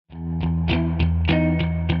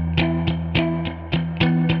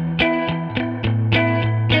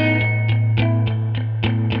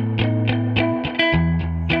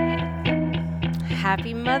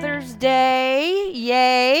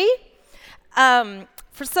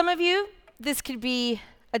For some of you, this could be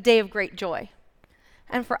a day of great joy.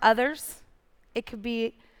 And for others, it could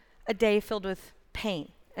be a day filled with pain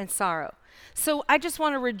and sorrow. So I just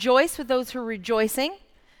want to rejoice with those who are rejoicing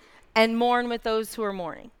and mourn with those who are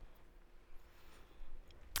mourning.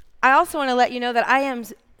 I also want to let you know that I am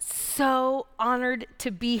so honored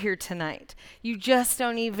to be here tonight. You just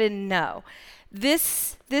don't even know.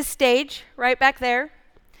 This stage right back there,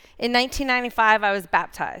 in 1995, I was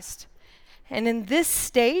baptized. And in this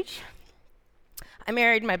stage, I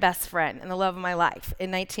married my best friend and the love of my life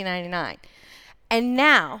in 1999. And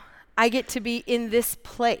now I get to be in this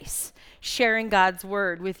place sharing God's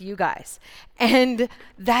word with you guys. And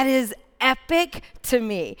that is epic to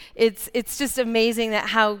me. It's just amazing that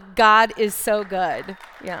how God is so good.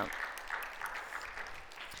 Yeah.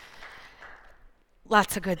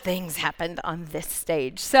 Lots of good things happened on this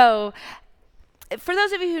stage. So for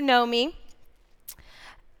those of you who know me,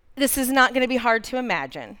 this is not going to be hard to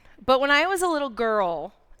imagine. But when I was a little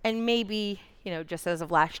girl, and maybe, just as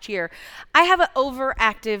of last year, I have an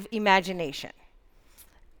overactive imagination.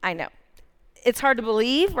 I know. It's hard to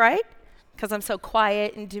believe, right? Because I'm so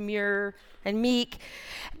quiet and demure and meek.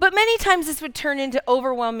 But many times this would turn into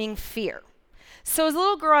overwhelming fear. So as a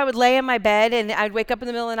little girl, I would lay in my bed and I'd wake up in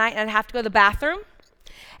the middle of the night and I'd have to go to the bathroom.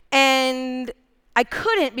 And I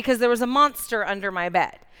couldn't because there was a monster under my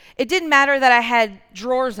bed. It didn't matter that I had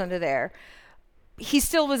drawers under there. He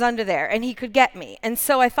still was under there and he could get me. And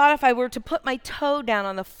so I thought if I were to put my toe down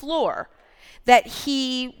on the floor, that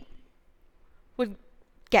he would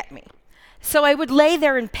get me. So I would lay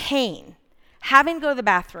there in pain, having to go to the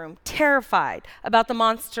bathroom, terrified about the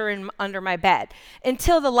monster under my bed,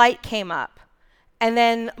 until the light came up. And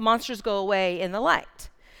then monsters go away in the light.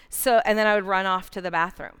 And then I would run off to the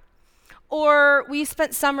bathroom. Or we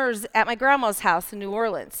spent summers at my grandma's house in New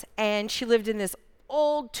Orleans, and she lived in this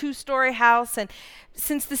old 2-story house. And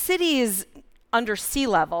since the city is under sea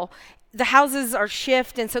level, the houses are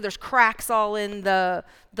shift, and so there's cracks all in the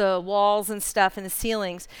walls and stuff and the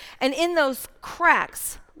ceilings. And in those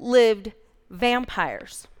cracks lived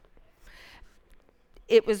vampires.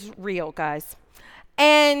 It was real, guys.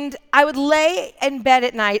 And I would lay in bed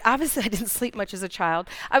at night. Obviously, I didn't sleep much as a child.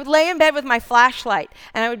 I would lay in bed with my flashlight,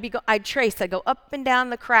 and I'd go up and down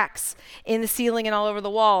the cracks in the ceiling and all over the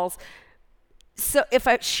walls. So if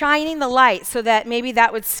I'm shining the light so that maybe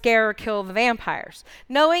that would scare or kill the vampires,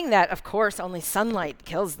 knowing that, of course, only sunlight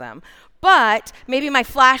kills them, but maybe my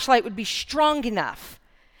flashlight would be strong enough,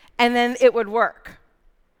 and then it would work,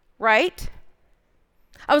 right?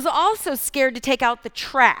 I was also scared to take out the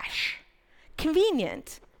trash.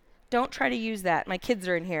 Convenient. Don't try to use that. My kids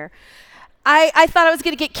are in here. I thought I was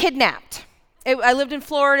going to get kidnapped. I lived in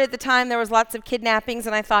Florida at the time. There was lots of kidnappings,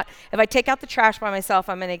 and I thought, if I take out the trash by myself,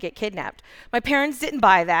 I'm going to get kidnapped. My parents didn't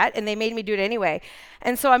buy that, and they made me do it anyway.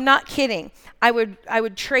 And so I'm not kidding. I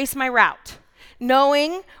would trace my route,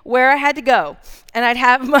 knowing where I had to go. And I'd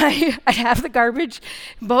have the garbage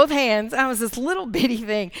in both hands. And I was this little bitty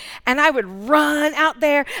thing. And I would run out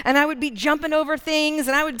there, and I would be jumping over things,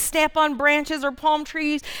 and I would step on branches or palm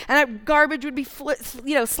trees, and garbage would be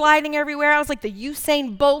sliding everywhere. I was like the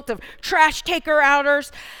Usain Bolt of trash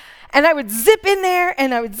taker-outers. And I would zip in there,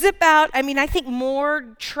 and I would zip out. I mean, I think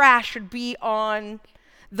more trash would be on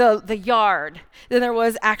the yard than there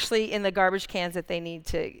was actually in the garbage cans that they need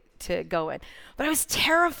to go in. But I was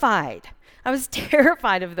terrified. I was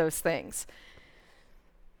terrified of those things.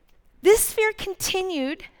 This fear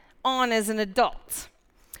continued on as an adult.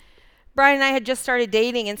 Brian and I had just started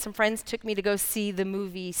dating, and some friends took me to go see the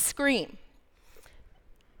movie Scream.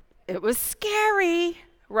 It was scary,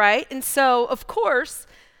 right? And so, of course,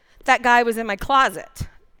 that guy was in my closet.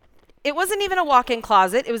 It wasn't even a walk-in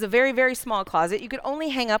closet. It was a very, very small closet. You could only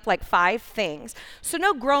hang up like 5 things. So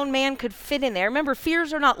no grown man could fit in there. Remember,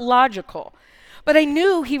 fears are not logical. But I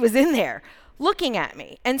knew he was in there looking at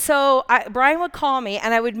me. And so Brian would call me,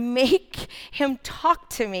 and I would make him talk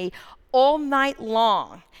to me all night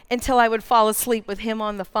long until I would fall asleep with him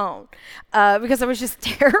on the phone because I was just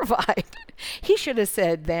terrified. He should have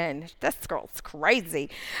said then, this girl's crazy.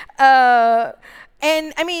 And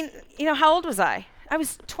I mean, how old was I? I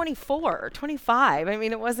was 24 or 25. I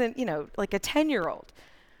mean, it wasn't, like a 10-year-old.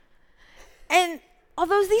 And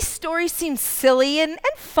although these stories seem silly and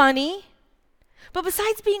funny, but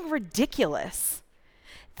besides being ridiculous,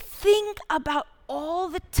 think about all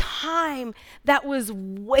the time that was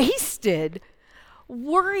wasted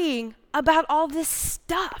worrying about all this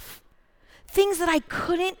stuff, things that I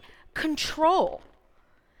couldn't control.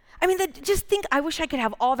 I mean, I wish I could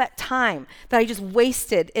have all that time that I just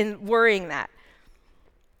wasted in worrying that.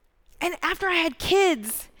 And after I had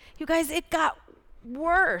kids, you guys, it got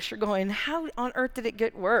worse. You're going, how on earth did it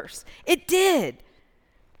get worse? It did.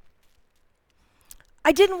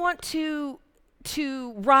 I didn't want to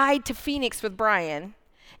ride to Phoenix with Brian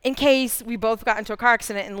in case we both got into a car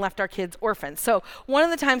accident and left our kids orphans. So one of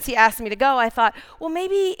the times he asked me to go, I thought, well,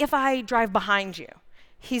 maybe if I drive behind you.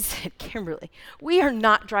 He said, Kimberly, we are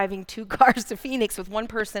not driving 2 cars to Phoenix with one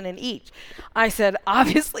person in each. I said,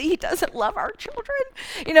 obviously he doesn't love our children.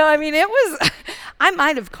 I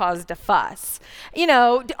might have caused a fuss.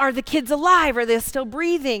 Are the kids alive? Are they still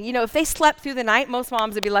breathing? If they slept through the night, most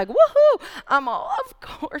moms would be like, woohoo, I'm all, of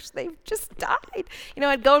course, they've just died.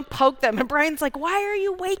 I'd go and poke them. And Brian's like, why are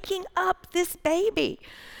you waking up this baby?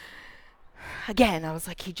 Again, I was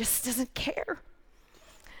like, he just doesn't care.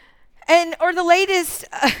 Or the latest,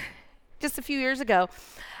 just a few years ago,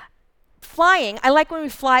 flying, I like when we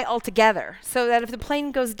fly all together so that if the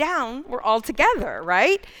plane goes down, we're all together,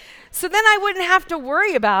 right? So then I wouldn't have to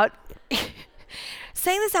worry about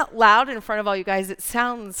saying this out loud in front of all you guys. It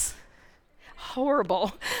sounds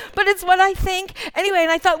horrible, but it's what I think. Anyway,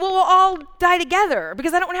 and I thought, well, we'll all die together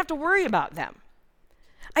because I don't want to have to worry about them.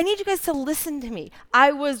 I need you guys to listen to me.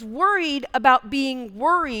 I was worried about being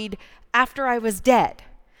worried after I was dead.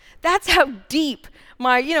 That's how deep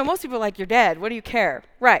most people are like, you're dead. What do you care?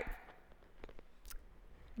 Right.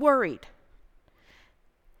 Worried.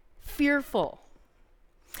 Fearful.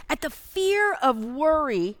 At the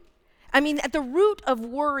root of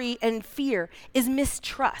worry and fear is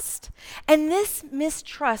mistrust. And this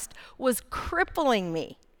mistrust was crippling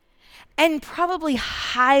me and probably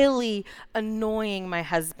highly annoying my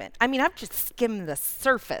husband. I've just skimmed the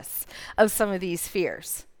surface of some of these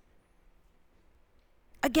fears.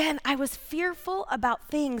 Again, I was fearful about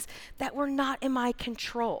things that were not in my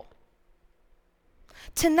control.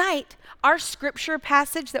 Tonight, our scripture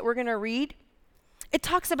passage that we're going to read, it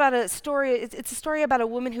talks about a story. It's a story about a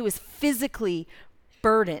woman who was physically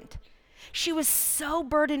burdened. She was so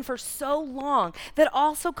burdened for so long that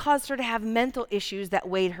also caused her to have mental issues that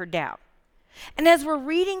weighed her down. And as we're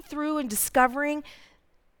reading through and discovering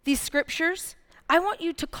these scriptures, I want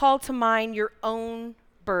you to call to mind your own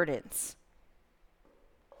burdens.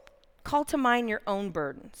 Call to mind your own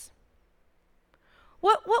burdens.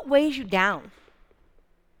 What weighs you down?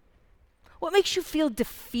 What makes you feel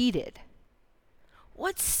defeated?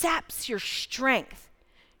 What saps your strength,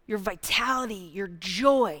 your vitality, your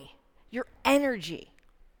joy, your energy?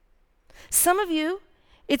 Some of you,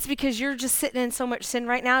 it's because you're just sitting in so much sin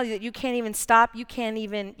right now that you can't even stop, you can't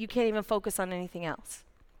even focus on anything else.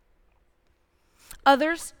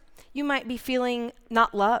 Others, you might be feeling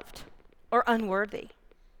not loved or unworthy.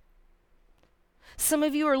 Some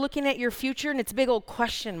of you are looking at your future and it's a big old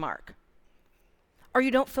question mark. Or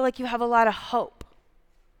you don't feel like you have a lot of hope.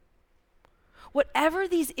 Whatever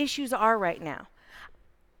these issues are right now,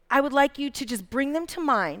 I would like you to just bring them to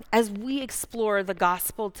mind as we explore the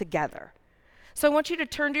gospel together. So I want you to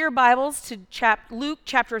turn to your Bibles to Luke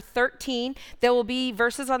chapter 13. There will be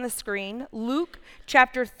verses on the screen. Luke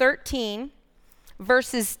chapter 13,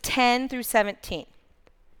 verses 10 through 17.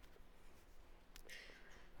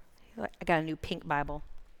 I got a new pink Bible.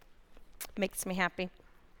 Makes me happy.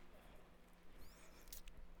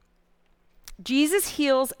 Jesus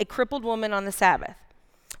heals a crippled woman on the Sabbath.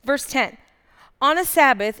 Verse 10. On a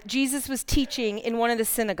Sabbath, Jesus was teaching in one of the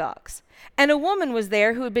synagogues, and a woman was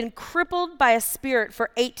there who had been crippled by a spirit for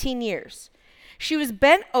 18 years. She was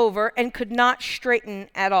bent over and could not straighten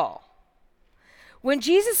at all. When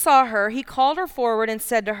Jesus saw her, he called her forward and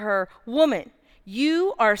said to her, "Woman,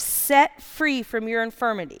 you are set free from your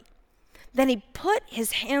infirmity." Then he put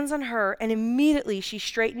his hands on her, and immediately she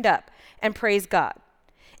straightened up and praised God.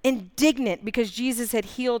 Indignant because Jesus had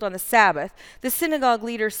healed on the Sabbath, the synagogue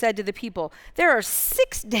leader said to the people, "There are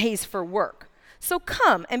 6 days for work, so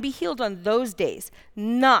come and be healed on those days,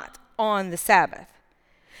 not on the Sabbath."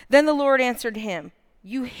 Then the Lord answered him,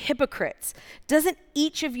 "You hypocrites, doesn't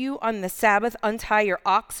each of you on the Sabbath untie your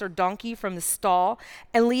ox or donkey from the stall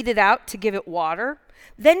and lead it out to give it water?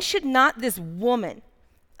 Then should not this woman,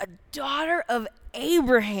 a daughter of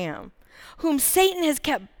Abraham, whom Satan has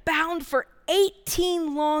kept bound for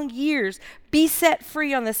 18 long years, be set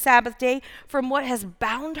free on the Sabbath day from what has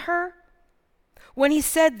bound her?" When he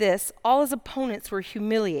said this, all his opponents were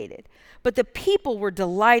humiliated, but the people were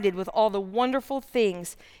delighted with all the wonderful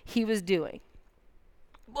things he was doing.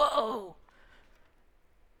 Whoa.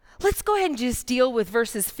 Let's go ahead and just deal with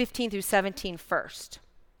verses 15 through 17 first.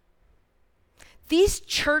 These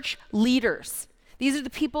church leaders, these are the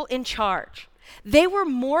people in charge. They were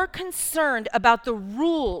more concerned about the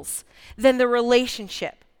rules than the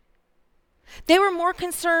relationship. They were more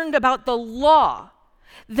concerned about the law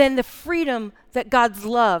than the freedom that God's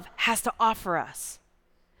love has to offer us.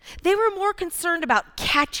 They were more concerned about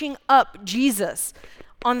catching up Jesus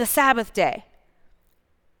on the Sabbath day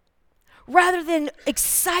rather than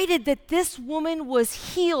excited that this woman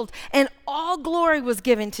was healed and all glory was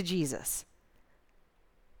given to Jesus.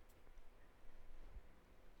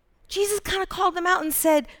 Jesus kind of called them out and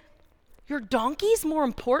said, "Your donkey's more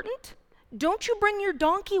important? Don't you bring your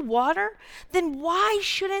donkey water? Then why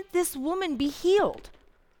shouldn't this woman be healed?"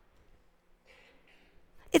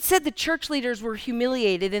 It said the church leaders were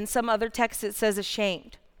humiliated. In some other texts, it says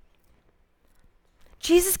ashamed.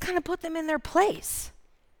 Jesus kind of put them in their place.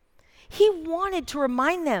 He wanted to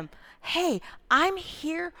remind them, hey, I'm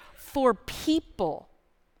here for people.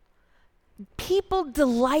 People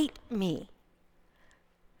delight me.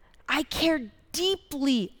 I care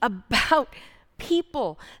deeply about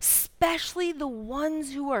people, especially the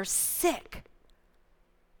ones who are sick.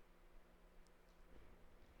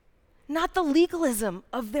 Not the legalism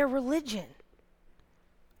of their religion.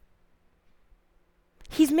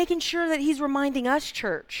 He's making sure that he's reminding us,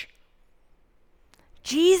 church,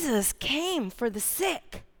 Jesus came for the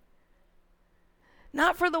sick,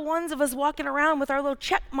 not for the ones of us walking around with our little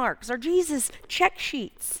check marks, our Jesus check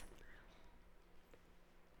sheets.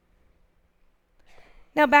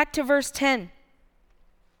 Now back to verse 10.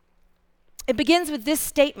 It begins with this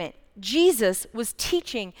statement: Jesus was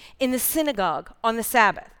teaching in the synagogue on the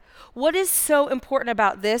Sabbath. What is so important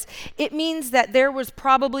about this? It means that there was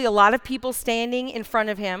probably a lot of people standing in front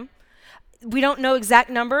of him. We don't know exact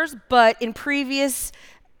numbers, but in previous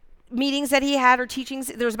meetings that he had or teachings,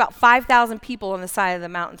 there was about 5,000 people on the side of the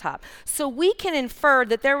mountaintop. So we can infer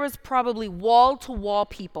that there was probably wall-to-wall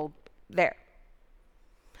people there.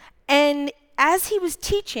 And as he was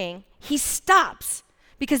teaching, he stops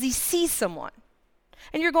because he sees someone.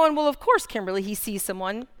 And you're going, well, of course, Kimberly, he sees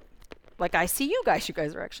someone. Like I see you guys. You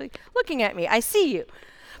guys are actually looking at me. I see you.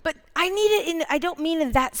 But I don't mean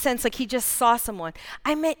in that sense like he just saw someone.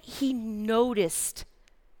 I meant he noticed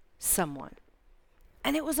someone.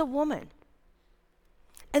 And it was a woman.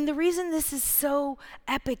 And the reason this is so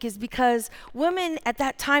epic is because women at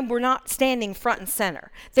that time were not standing front and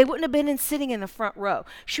center. They wouldn't have been sitting in the front row.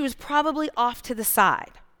 She was probably off to the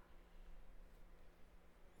side.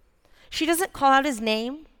 She doesn't call out his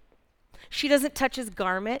name. She doesn't touch his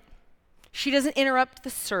garment. She doesn't interrupt the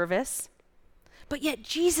service. But yet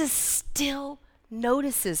Jesus still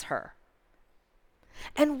notices her.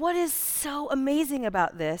 And what is so amazing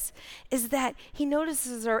about this is that he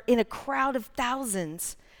notices her in a crowd of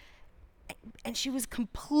thousands, and she was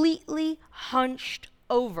completely hunched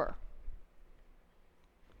over.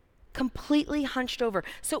 Completely hunched over.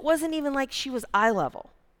 So it wasn't even like she was eye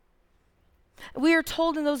level. We are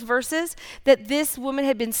told in those verses that this woman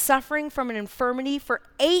had been suffering from an infirmity for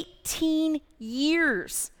 18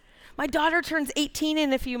 years. My daughter turns 18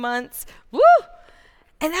 in a few months. Woo!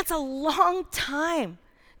 And that's a long time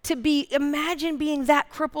imagine being that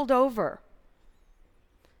crippled over.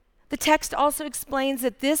 The text also explains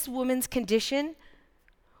that this woman's condition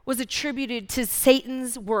was attributed to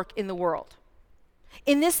Satan's work in the world.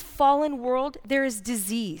 In this fallen world, there is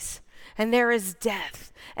disease, and there is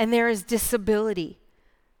death, and there is disability.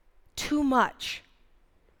 Too much.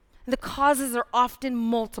 The causes are often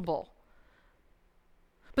multiple.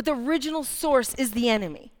 But the original source is the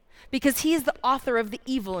enemy, because he is the author of the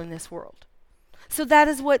evil in this world. So that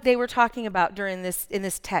is what they were talking about in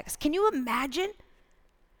this text. Can you imagine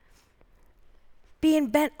being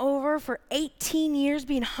bent over for 18 years,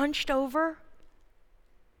 being hunched over?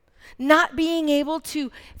 Not being able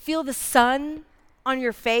to feel the sun on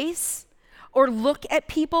your face or look at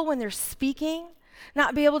people when they're speaking,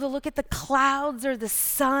 not be able to look at the clouds or the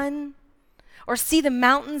sun or see the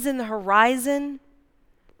mountains in the horizon.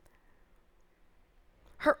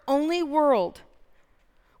 Her only world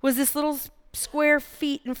was this little square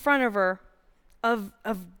feet in front of her of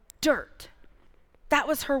dirt. That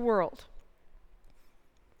was her world.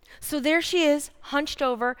 So there she is, hunched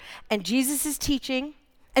over, and Jesus is teaching,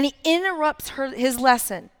 and he interrupts his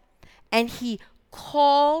lesson, and he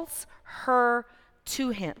calls her to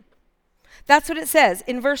him. That's what it says.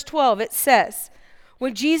 In verse 12, it says,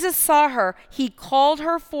 when Jesus saw her, he called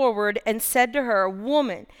her forward and said to her,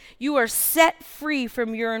 "Woman, you are set free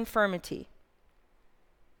from your infirmity."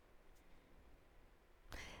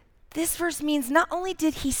 This verse means not only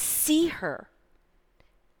did he see her,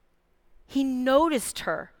 he noticed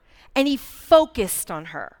her, and he focused on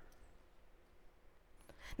her.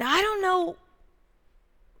 Now, I don't know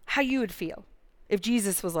how you would feel if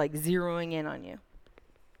Jesus was like zeroing in on you.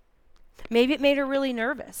 Maybe it made her really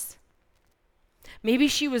nervous. Maybe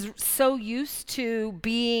she was so used to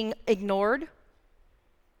being ignored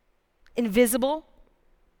invisible.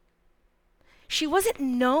 She wasn't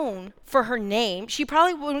known for her name. She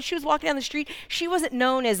probably, when she was walking down the street, she wasn't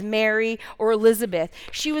known as Mary or Elizabeth.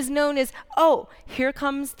 She was known as, oh, here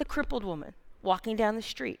comes the crippled woman walking down the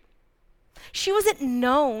street. She wasn't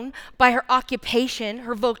known by her occupation,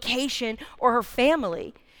 her vocation, or her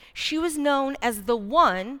family. She was known as the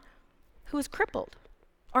one who was crippled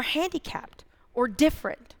or handicapped or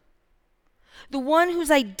different. The one whose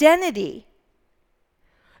identity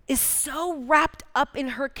is so wrapped up in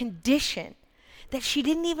her condition that she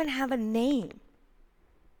didn't even have a name.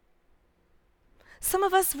 Some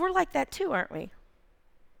of us, we're like that too, aren't we?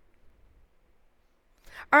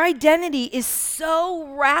 Our identity is so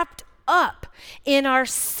wrapped up in our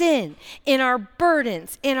sin, in our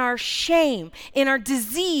burdens, in our shame, in our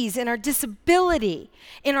disease, in our disability,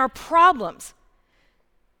 in our problems,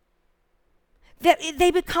 that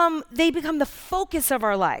they become the focus of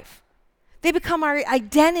our life. They become our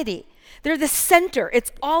identity. They're the center.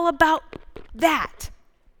 It's all about that.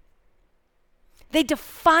 They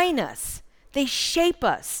define us. They shape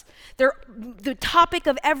us. They're the topic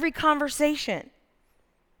of every conversation.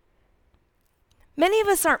 Many of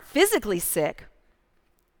us aren't physically sick,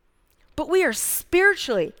 but we are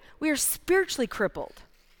spiritually crippled.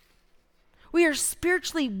 We are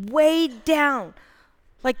spiritually weighed down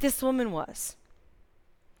like this woman was.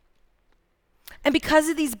 And because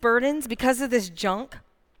of these burdens, because of this junk,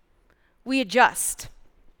 we adjust.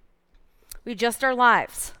 We adjust our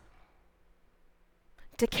lives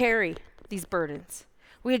to carry these burdens.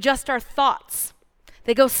 We adjust our thoughts.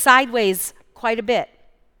 They go sideways quite a bit.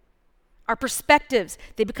 Our perspectives,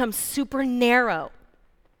 they become super narrow.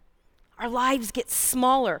 Our lives get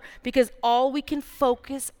smaller because all we can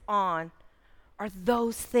focus on are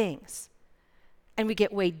those things. And we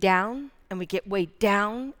get weighed down, and we get weighed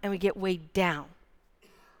down, and we get weighed down.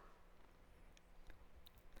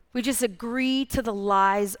 We just agree to the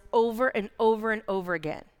lies over and over and over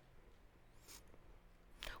again.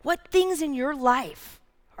 What things in your life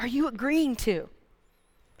are you agreeing to?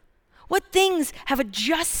 What things have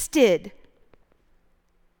adjusted,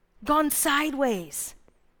 gone sideways?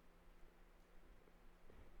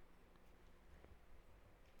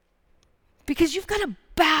 Because you've got to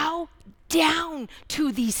bow down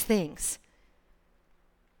to these things.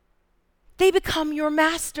 They become your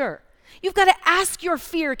master. You've got to ask your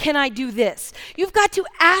fear, can I do this? You've got to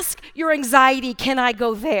ask your anxiety, can I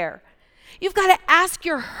go there? You've got to ask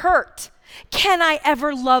your hurt, can I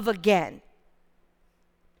ever love again?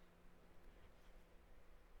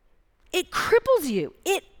 It cripples you.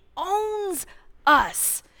 It owns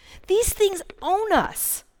us. These things own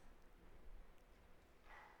us.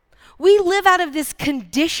 We live out of this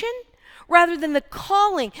condition rather than the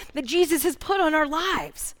calling that Jesus has put on our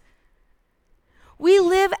lives. We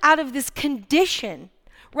live out of this condition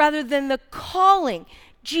rather than the calling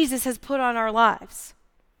Jesus has put on our lives.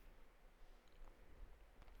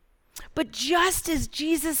 But just as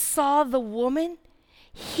Jesus saw the woman,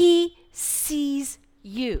 he sees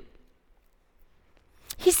you.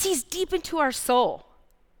 He sees deep into our soul.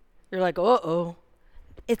 You're like, uh-oh,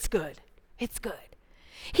 it's good. It's good.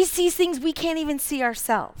 He sees things we can't even see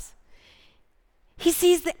ourselves. He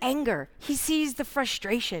sees the anger. He sees the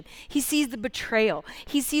frustration. He sees the betrayal.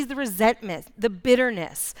 He sees the resentment, the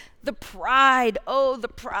bitterness, the pride. Oh, the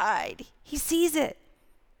pride. He sees it.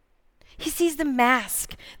 He sees the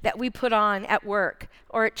mask that we put on at work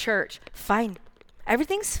or at church. Fine.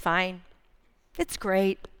 Everything's fine. It's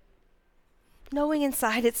great. Knowing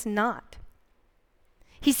inside it's not.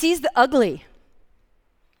 He sees the ugly.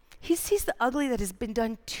 He sees the ugly that has been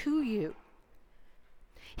done to you.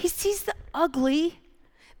 He sees the ugly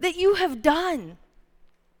that you have done.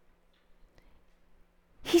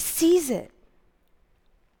 He sees it.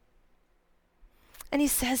 And he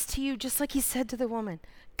says to you, just like he said to the woman,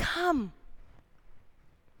 come.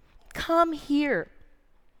 Come here.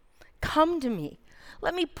 Come to me.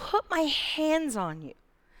 Let me put my hands on you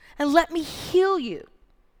and let me heal you.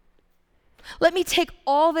 Let me take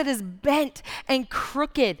all that is bent and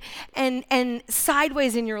crooked and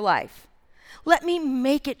sideways in your life. Let me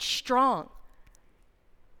make it strong.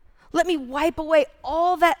 Let me wipe away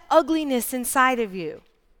all that ugliness inside of you.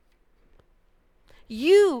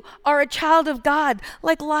 You are a child of God,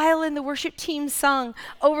 like Lyle and the worship team sung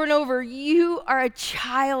over and over. You are a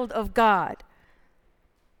child of God.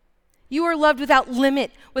 You are loved without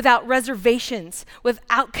limit, without reservations,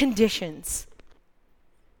 without conditions.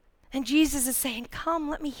 And Jesus is saying, come,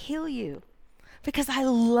 let me heal you because I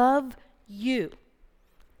love you.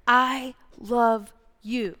 I love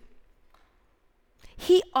you.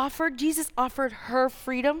 Jesus offered her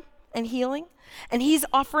freedom and healing, and he's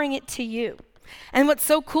offering it to you. And what's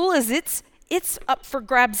so cool is it's up for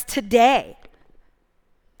grabs today.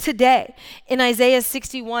 Today. In Isaiah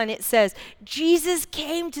 61, it says, Jesus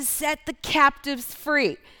came to set the captives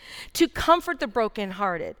free, to comfort the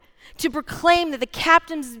brokenhearted, to proclaim that the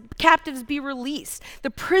captives be released, the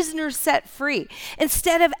prisoners set free.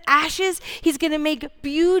 Instead of ashes, he's going to make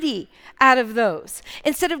beauty out of those.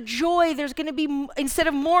 Instead of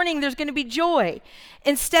mourning, there's going to be joy.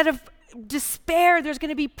 Instead of despair, there's going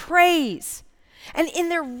to be praise. And in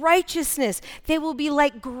their righteousness, they will be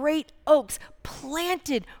like great oaks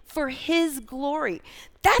planted for his glory.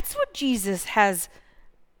 That's what Jesus has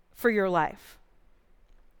for your life.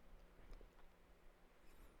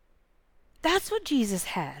 That's what Jesus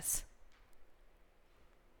has.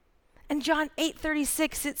 In John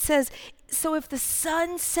 8:36, it says, so if the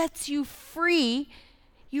Son sets you free,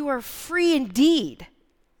 you are free indeed.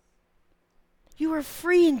 You are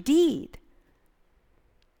free indeed.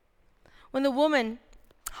 When the woman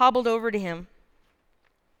hobbled over to him,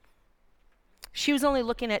 she was only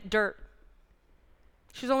looking at dirt.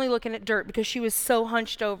 She was only looking at dirt because she was so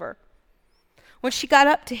hunched over. When she got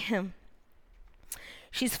up to him,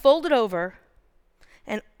 she's folded over,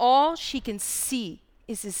 and all she can see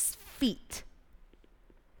is his feet.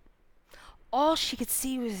 All she could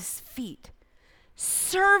see was his feet.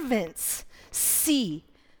 Servants see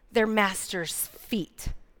their master's feet.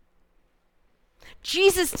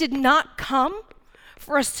 Jesus did not come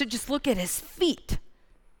for us to just look at his feet.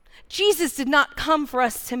 Jesus did not come for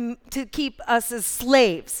us to keep us as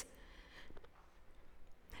slaves.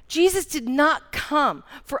 Jesus did not come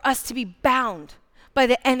for us to be bound by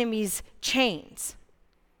the enemy's chains.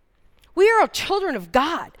 We are children of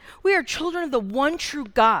God. We are children of the one true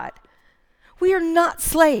God. We are not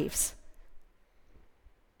slaves.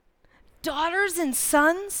 Daughters and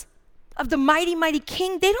sons of the mighty, mighty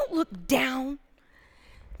King, they don't look down.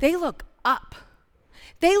 They look up.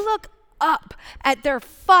 They look up at their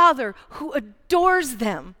Father who adores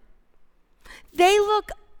them. They look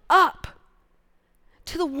up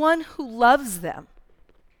to the one who loves them.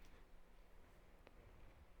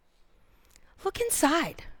 Look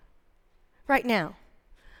inside right now.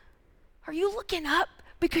 Are you looking up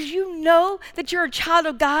because you know that you're a child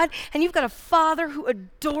of God and you've got a Father who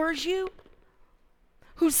adores you,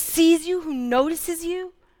 who sees you, who notices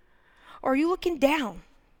you? Or are you looking down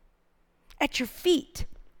at your feet,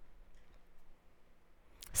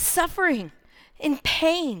 suffering, in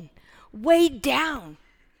pain, weighed down,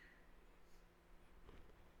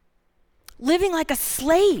 living like a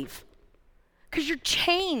slave because you're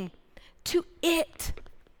chained to it,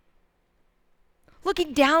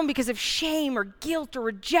 looking down because of shame or guilt or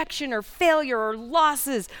rejection or failure or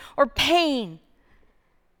losses or pain?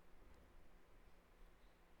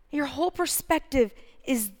 Your whole perspective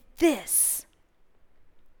is this.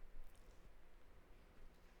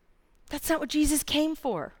 That's not what Jesus came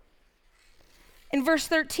for. In verse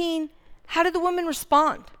 13, how did the woman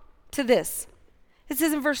respond to this? It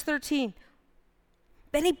says in verse 13,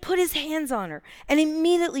 then he put his hands on her, and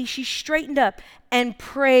immediately she straightened up and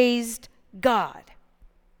praised God.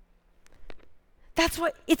 That's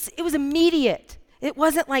what it was immediate. It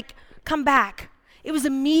wasn't like, come back. It was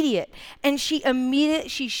immediate. And she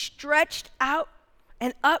stretched out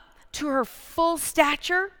and up to her full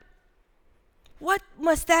stature. What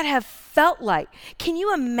must that have felt like? Can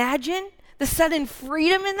you imagine the sudden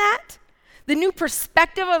freedom in that? The new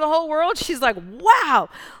perspective of the whole world? She's like, wow,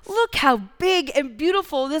 look how big and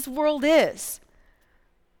beautiful this world is.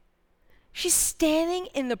 She's standing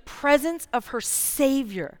in the presence of her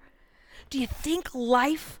Savior. Do you think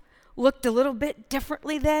life looked a little bit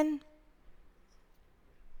differently then?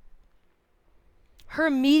 Her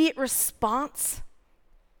immediate response,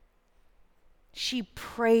 she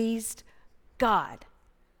praised God.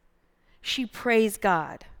 She praised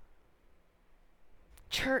God.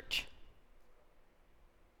 Church,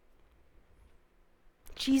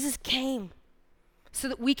 Jesus came so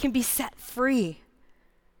that we can be set free.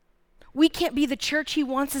 We can't be the church he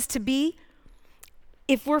wants us to be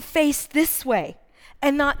if we're faced this way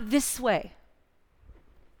and not this way.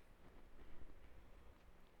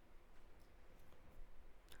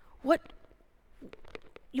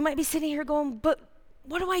 You might be sitting here going, but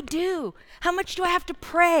what do I do? How much do I have to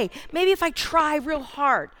pray? Maybe if I try real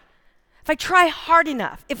hard, if I try hard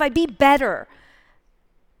enough, if I be better,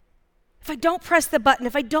 if I don't press the button,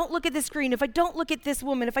 if I don't look at the screen, if I don't look at this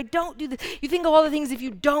woman, if I don't do this, you think of all the things if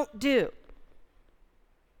you don't do.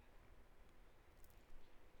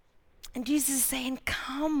 And Jesus is saying,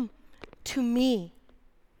 come to me.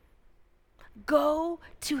 Go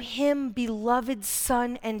to him, beloved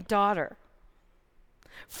son and daughter.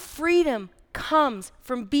 Freedom comes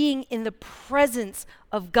from being in the presence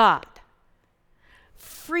of God.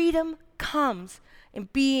 Freedom comes in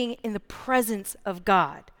being in the presence of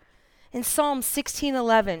God. In Psalm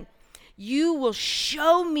 16:11, you will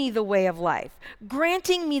show me the way of life,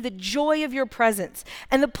 granting me the joy of your presence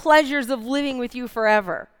and the pleasures of living with you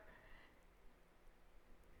forever.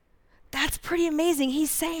 That's pretty amazing.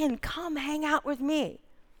 He's saying, come hang out with me.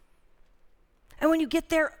 And when you get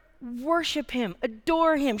there, worship him,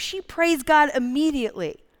 adore him. She praised God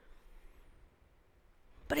immediately.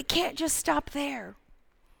 But it can't just stop there.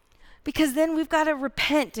 Because then we've got to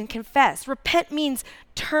repent and confess. Repent means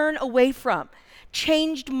turn away from,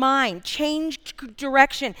 changed mind, changed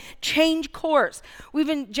direction, change course.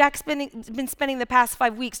 Jack's been spending the past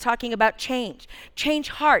 5 weeks talking about change. Change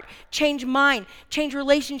heart, change mind, change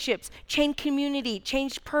relationships, change community,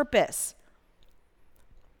 change purpose.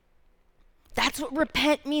 That's what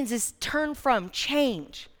repent means, is turn from,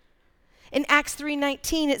 change. In Acts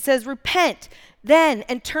 3:19, it says, repent then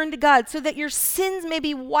and turn to God so that your sins may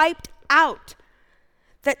be wiped out,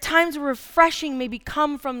 that times of refreshing may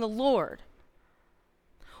become from the Lord.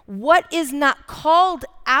 What is not called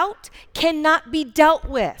out cannot be dealt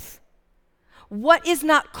with. What is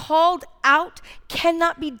not called out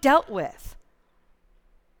cannot be dealt with.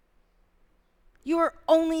 You are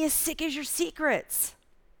only as sick as your secrets,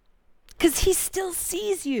 because he still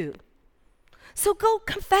sees you. So go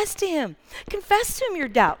confess to him. Confess to him your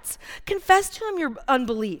doubts. Confess to him your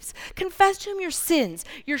unbeliefs. Confess to him your sins,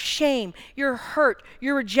 your shame, your hurt,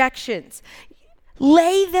 your rejections.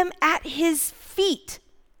 Lay them at his feet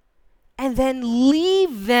and then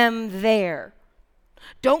leave them there.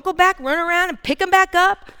 Don't go back, run around and pick them back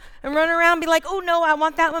up and run around and be like, oh no, I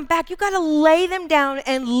want that one back. You got to lay them down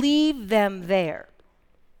and leave them there.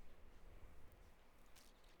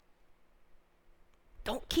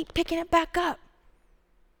 Don't keep picking it back up.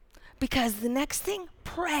 Because the next thing,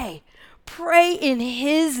 pray. Pray in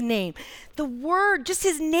his name. The word, just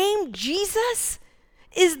his name, Jesus,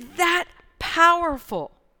 is that powerful.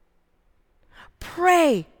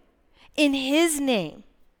 Pray in his name.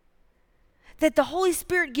 That the Holy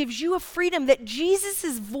Spirit gives you a freedom, that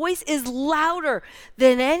Jesus' voice is louder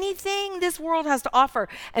than anything this world has to offer.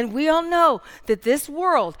 And we all know that this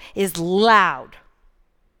world is loud.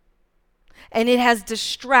 And it has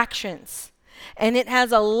distractions. And it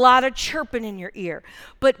has a lot of chirping in your ear.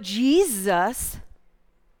 But Jesus,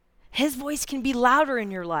 his voice can be louder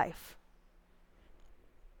in your life.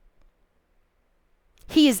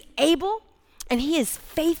 He is able and he is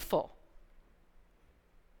faithful.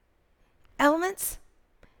 Elements,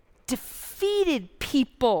 defeated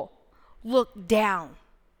people look down.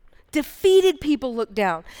 Defeated people look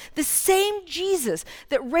down. The same Jesus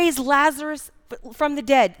that raised Lazarus from the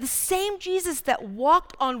dead, the same Jesus that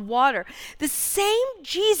walked on water, the same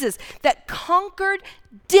Jesus that conquered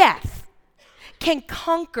death can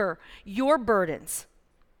conquer your burdens.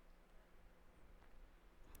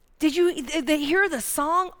 Did you hear the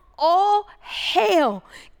song? All hail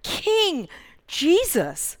King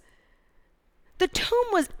Jesus. The tomb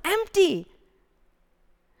was empty.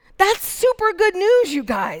 That's super good news, you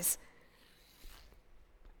guys.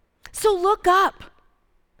 So look up.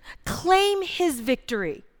 Claim his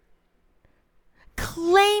victory.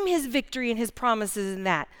 Claim his victory and his promises in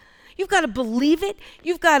that. You've got to believe it.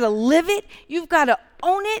 You've got to live it. You've got to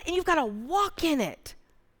own it. And you've got to walk in it.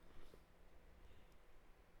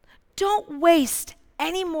 Don't waste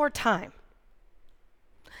any more time.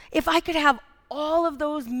 If I could have all of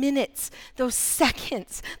those minutes, those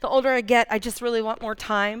seconds, the older I get, I just really want more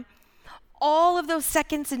time. All of those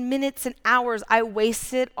seconds and minutes and hours I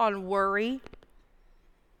wasted on worry.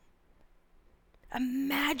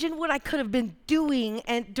 Imagine what I could have been doing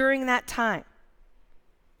during that time.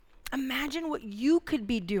 Imagine what you could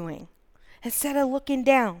be doing instead of looking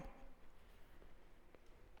down.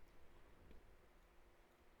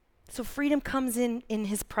 So freedom comes in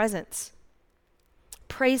his presence.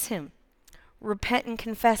 Praise him. Repent and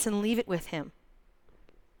confess and leave it with him.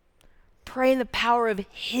 Pray in the power of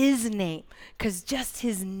his name, because just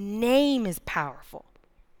his name is powerful.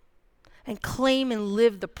 And claim and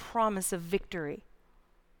live the promise of victory.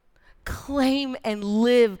 Claim and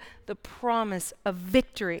live the promise of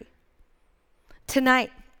victory.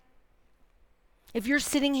 Tonight, if you're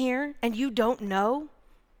sitting here and you don't know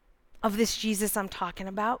of this Jesus I'm talking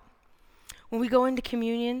about, when we go into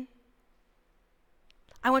communion,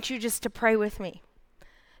 I want you just to pray with me.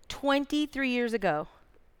 23 years ago,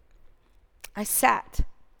 I sat.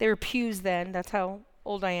 There were pews then. That's how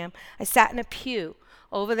old I am. I sat in a pew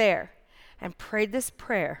over there and prayed this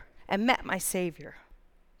prayer and met my Savior.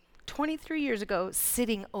 23 years ago,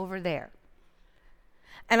 sitting over there.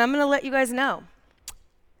 And I'm going to let you guys know,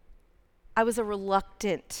 I was a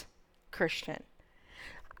reluctant Christian.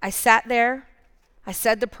 I sat there, I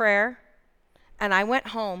said the prayer, and I went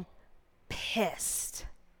home pissed.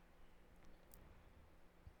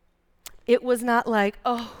 It was not like,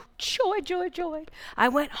 oh, joy, joy, joy. I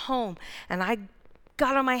went home and I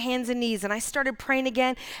got on my hands and knees and I started praying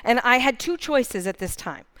again. And I had two choices at this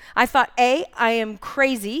time. I thought, A, I am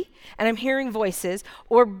crazy and I'm hearing voices,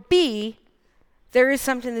 or B, there is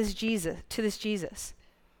something to this Jesus.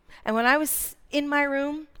 And when I was in my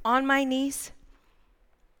room on my knees,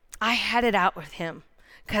 I had it out with him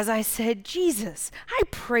because I said, Jesus, I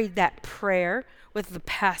prayed that prayer with the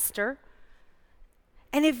pastor.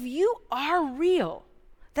 And if you are real,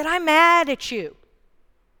 then I'm mad at you.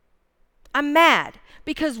 I'm mad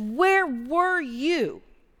because where were you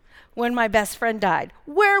when my best friend died?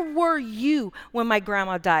 Where were you when my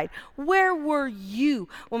grandma died? Where were you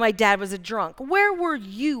when my dad was a drunk? Where were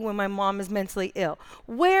you when my mom is mentally ill?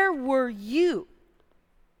 Where were you?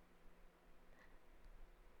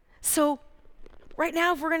 So right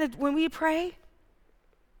now, when we pray,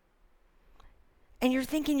 and you're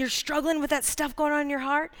thinking you're struggling with that stuff going on in your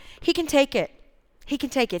heart, he can take it. He can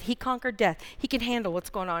take it. He conquered death. He can handle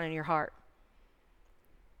what's going on in your heart.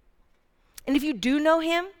 And if you do know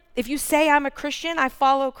him, if you say, I'm a Christian, I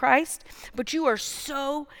follow Christ, but you are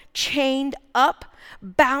so chained up,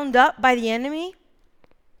 bound up by the enemy,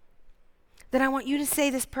 then I want you to say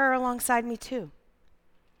this prayer alongside me too.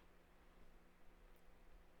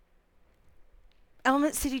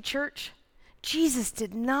 Element City Church, Jesus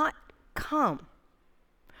did not come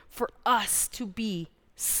for us to be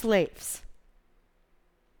slaves.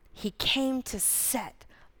 He came to set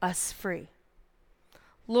us free.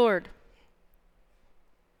 Lord,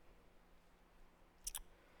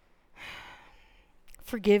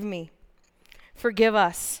 forgive me. Forgive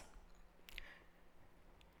us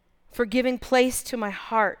for giving place to my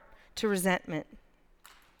heart to resentment,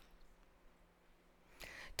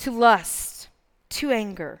 to lust, to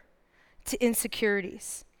anger, to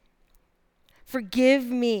insecurities. Forgive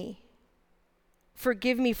me for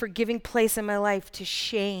giving place in my life to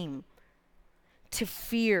shame, to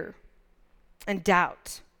fear, and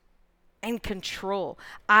doubt, and control.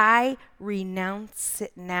 I renounce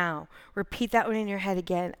it now. Repeat that one in your head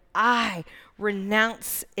again. I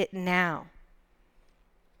renounce it now.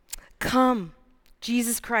 Come,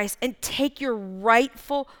 Jesus Christ, and take your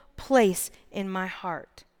rightful place in my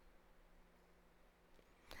heart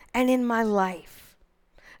and in my life.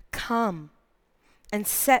 Come and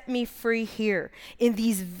set me free here in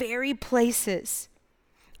these very places.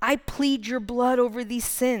 I plead your blood over these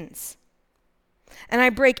sins. And I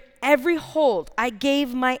break every hold I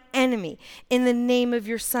gave my enemy in the name of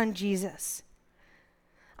your Son, Jesus.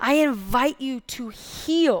 I invite you to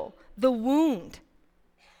heal the wound.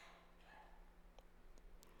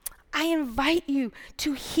 I invite you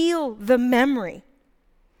to heal the memory.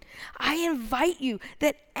 I invite you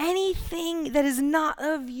that anything that is not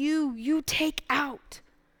of you, you take out.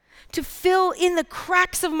 To fill in the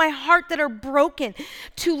cracks of my heart that are broken.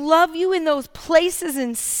 To love you in those places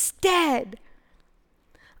instead.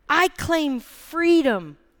 I claim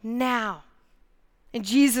freedom now in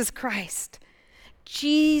Jesus Christ.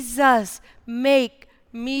 Jesus, make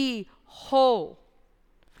me whole.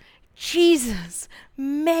 Jesus,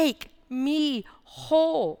 make me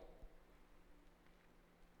whole.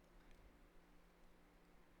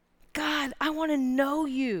 God, I want to know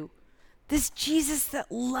you, this Jesus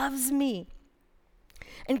that loves me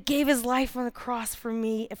and gave his life on the cross for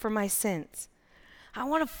me and for my sins. I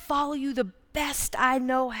want to follow you the best I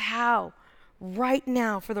know how right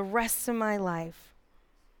now for the rest of my life.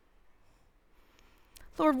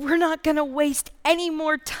 Lord, we're not going to waste any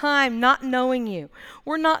more time not knowing you.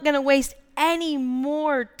 We're not going to waste any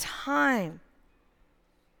more time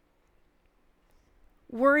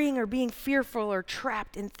worrying or being fearful or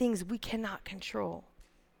trapped in things we cannot control.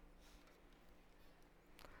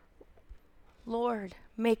 Lord,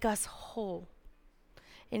 make us whole.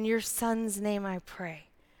 In your Son's name I pray.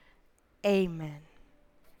 Amen.